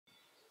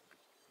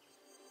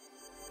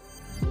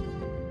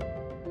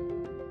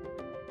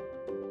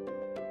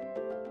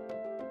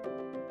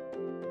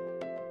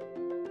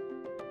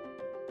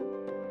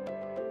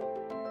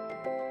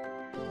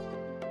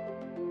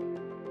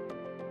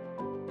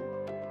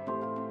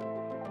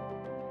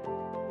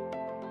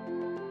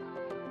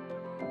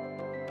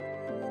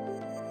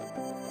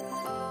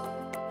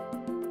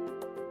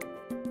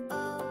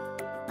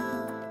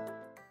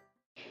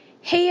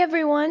Hey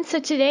everyone, so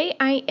today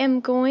I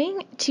am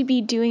going to be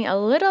doing a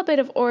little bit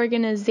of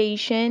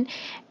organization.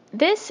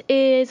 This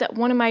is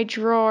one of my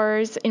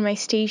drawers in my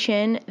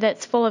station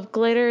that's full of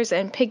glitters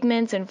and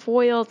pigments and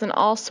foils and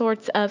all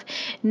sorts of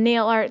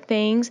nail art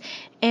things.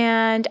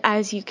 And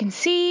as you can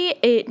see,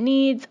 it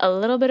needs a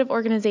little bit of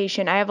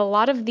organization. I have a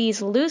lot of these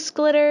loose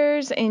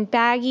glitters and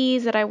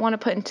baggies that I want to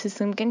put into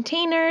some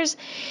containers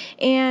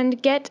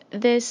and get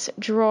this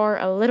drawer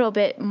a little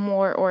bit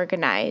more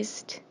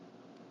organized.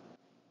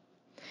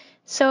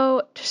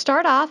 So to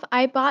start off,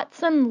 I bought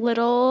some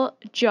little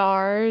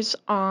jars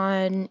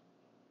on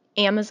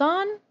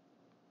Amazon.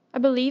 I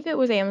believe it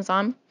was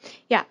Amazon.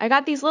 Yeah, I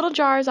got these little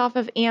jars off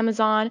of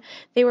Amazon.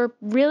 They were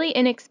really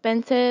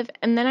inexpensive.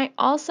 And then I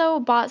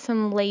also bought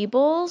some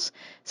labels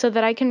so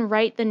that I can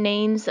write the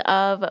names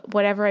of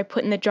whatever I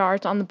put in the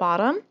jars on the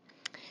bottom.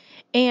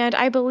 And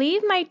I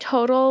believe my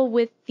total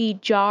with the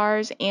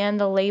jars and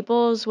the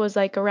labels was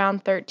like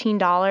around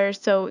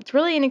 $13. So it's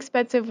really an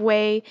inexpensive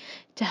way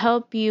to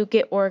help you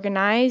get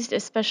organized,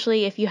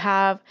 especially if you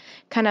have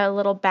kind of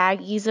little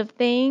baggies of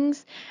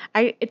things.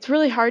 It's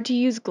really hard to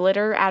use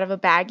glitter out of a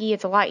baggie.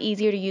 It's a lot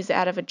easier to use it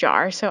out of a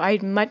jar. So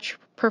I'd much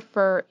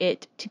prefer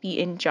it to be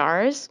in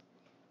jars.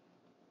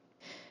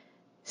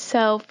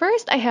 So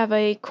first I have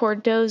a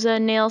Cordoza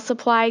nail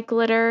supply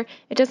glitter.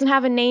 It doesn't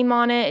have a name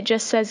on it. It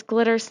just says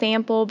glitter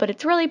sample, but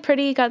it's really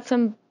pretty. Got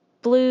some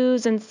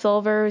blues and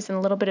silvers and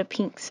a little bit of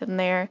pinks in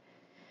there.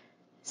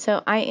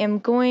 So I am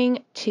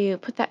going to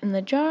put that in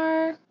the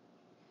jar.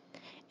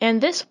 And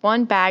this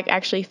one bag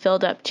actually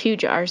filled up 2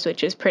 jars,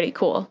 which is pretty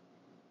cool.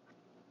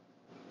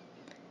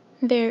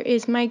 There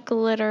is my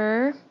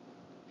glitter.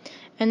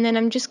 And then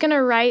I'm just going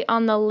to write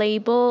on the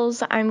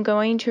labels, I'm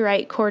going to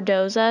write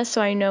Cordoza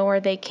so I know where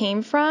they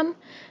came from.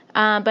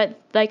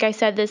 But like I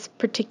said, this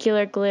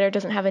particular glitter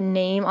doesn't have a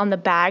name on the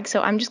bag,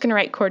 so I'm just going to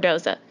write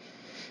Cordoza.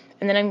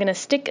 And then I'm going to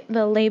stick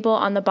the label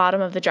on the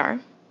bottom of the jar.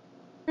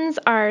 These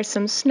are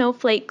some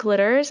snowflake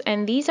glitters,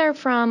 and these are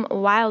from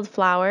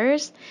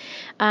Wildflowers.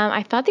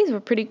 I thought these were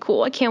pretty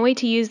cool. I can't wait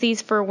to use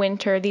these for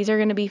winter. These are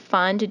going to be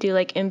fun to do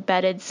like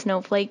embedded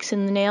snowflakes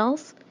in the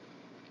nails.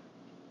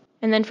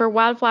 And then for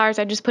Wildflowers,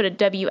 I just put a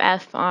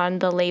WF on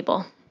the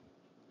label.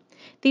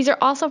 These are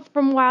also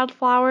from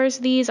Wildflowers.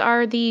 These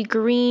are the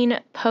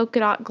green polka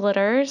dot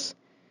glitters.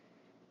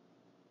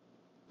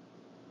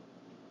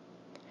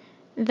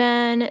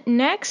 Then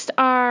next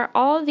are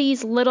all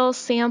these little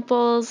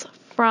samples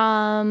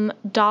from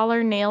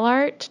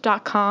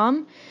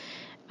dollarnailart.com.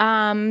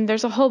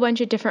 There's a whole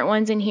bunch of different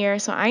ones in here,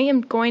 so I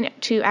am going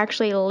to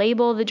actually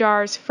label the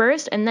jars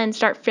first and then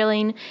start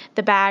filling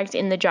the bags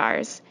in the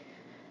jars.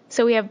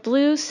 So we have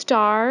blue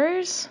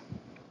stars,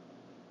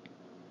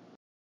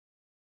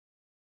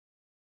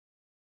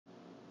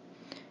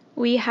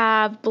 we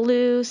have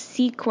blue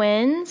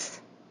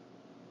sequins,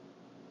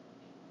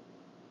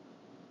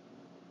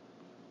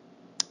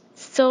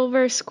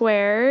 silver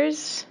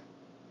squares,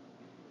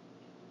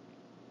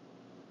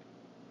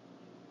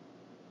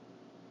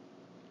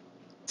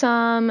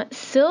 some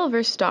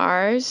silver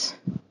stars,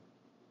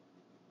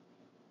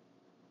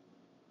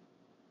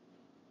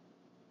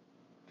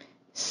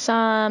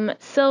 some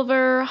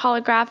silver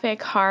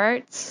holographic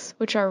hearts,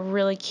 which are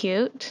really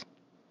cute.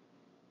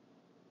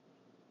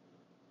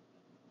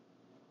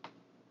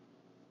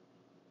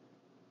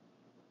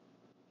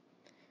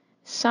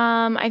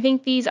 I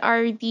think these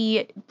are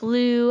the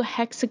blue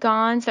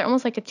hexagons. They're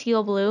almost like a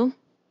teal blue.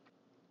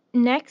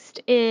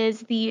 Next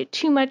is the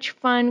Too Much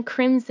Fun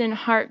Crimson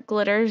Heart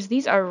glitters.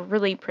 These are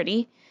really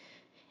pretty.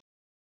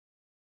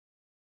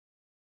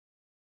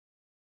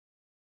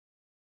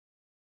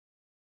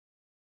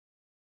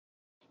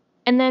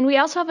 And then we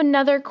also have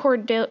another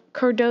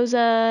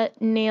Cordoza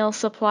nail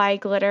supply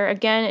glitter.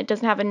 Again, it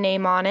doesn't have a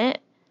name on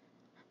it.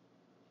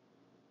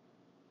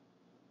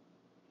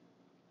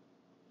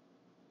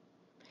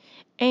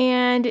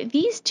 And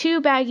these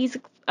 2 baggies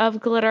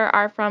of glitter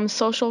are from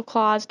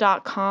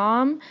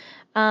socialclaws.com.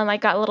 I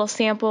got a little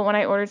sample when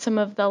I ordered some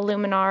of the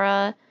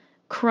Luminara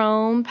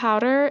chrome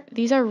powder.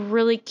 These are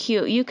really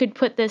cute. You could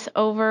put this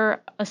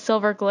over a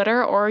silver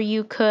glitter, or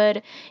you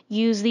could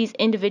use these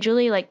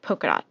individually like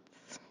polka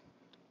dots.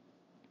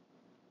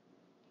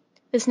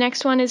 This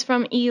next one is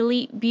from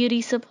Elite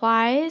Beauty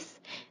Supplies,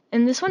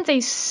 and this one's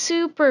a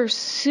super,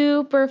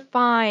 super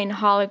fine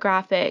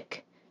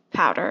holographic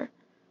powder.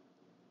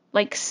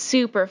 Like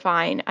super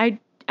fine. I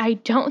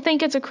don't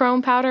think it's a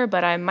chrome powder,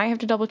 but I might have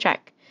to double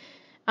check.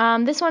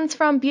 This one's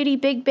from Beauty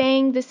Big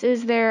Bang. This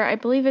is their, I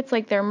believe it's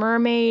like their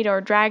mermaid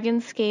or dragon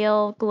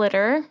scale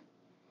glitter.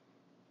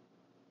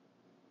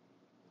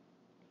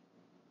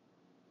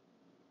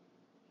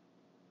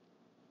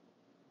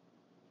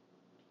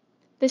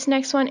 This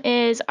next one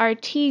is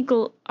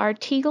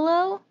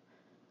Artiglo.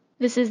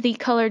 This is the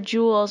color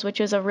Jewels, which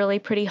is a really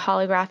pretty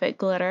holographic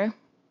glitter.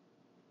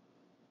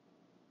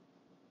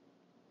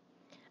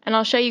 And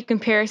I'll show you a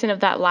comparison of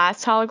that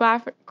last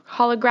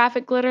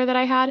holographic glitter that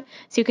I had,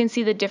 so you can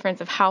see the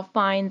difference of how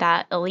fine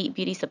that Elite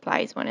Beauty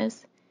Supplies one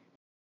is.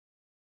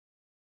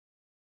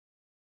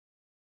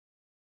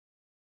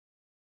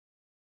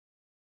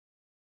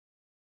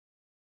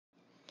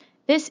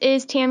 This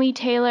is Tammy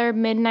Taylor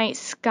Midnight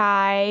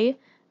Sky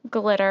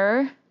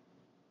glitter.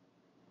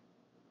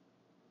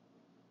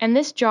 And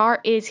this jar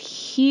is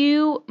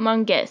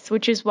humongous,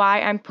 which is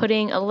why I'm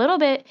putting a little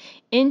bit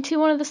into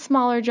one of the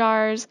smaller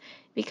jars,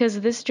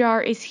 because this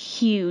jar is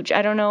huge.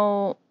 I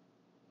don't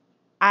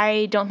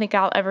think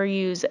I'll ever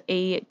use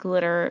a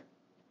glitter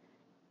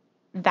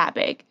that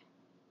big.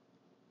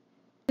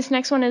 This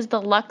next one is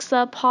the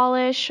Luxa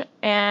polish,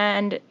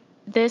 and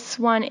this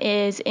one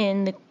is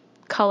in the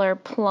color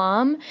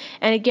Plum.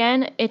 And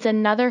again, it's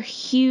another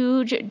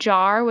huge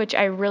jar, which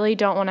I really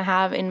don't want to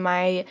have in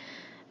my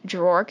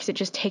drawer because it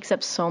just takes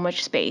up so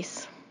much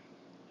space.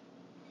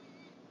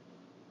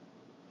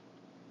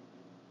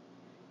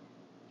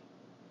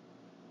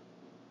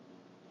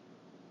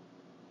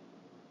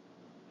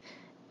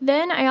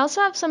 Then I also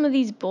have some of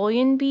these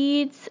bullion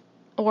beads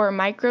or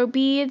micro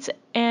beads,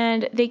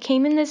 and they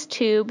came in this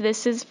tube.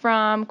 This is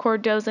from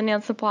Cordoza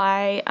Nail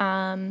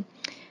Supply,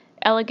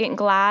 Elegant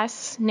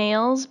Glass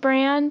Nails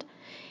brand.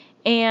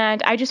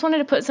 And I just wanted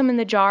to put some in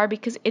the jar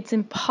because it's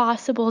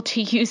impossible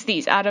to use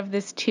these out of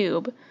this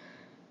tube.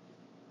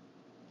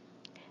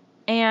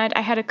 And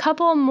I had a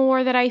couple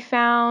more that I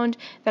found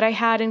that I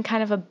had in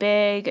kind of a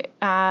big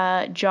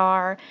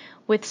jar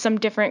with some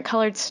different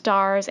colored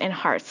stars and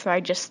hearts. So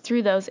I just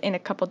threw those in a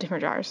couple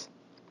different jars.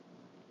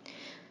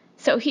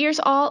 So here's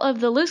all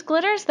of the loose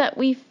glitters that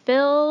we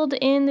filled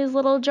in these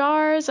little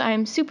jars.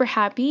 I'm super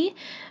happy.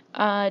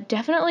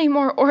 Definitely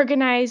more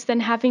organized than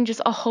having just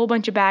a whole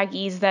bunch of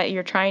baggies that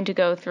you're trying to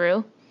go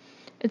through.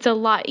 It's a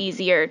lot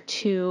easier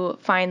to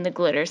find the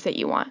glitters that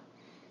you want.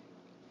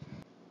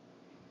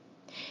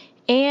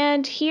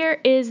 And here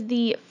is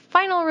the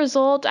final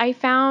result. I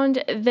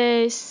found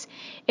this.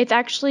 It's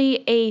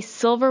actually a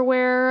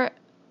silverware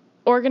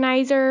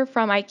organizer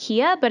from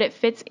IKEA, but it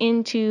fits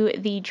into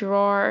the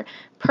drawer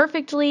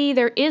perfectly.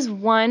 There is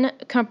one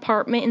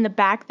compartment in the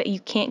back that you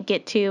can't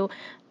get to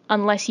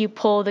unless you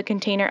pull the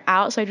container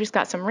out, so I just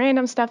got some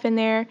random stuff in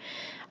there.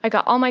 I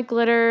got all my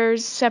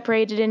glitters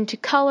separated into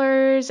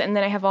colors, and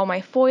then I have all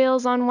my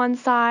foils on one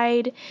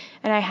side,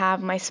 and I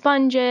have my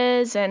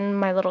sponges and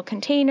my little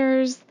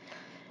containers.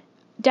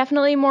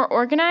 Definitely more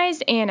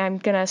organized, and I'm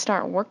gonna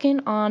start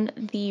working on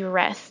the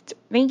rest.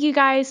 Thank you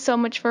guys so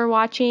much for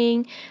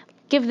watching.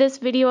 Give this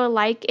video a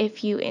like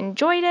if you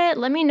enjoyed it.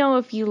 Let me know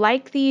if you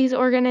like these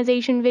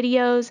organization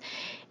videos,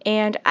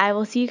 and I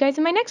will see you guys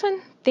in my next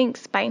one.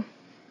 Thanks, bye.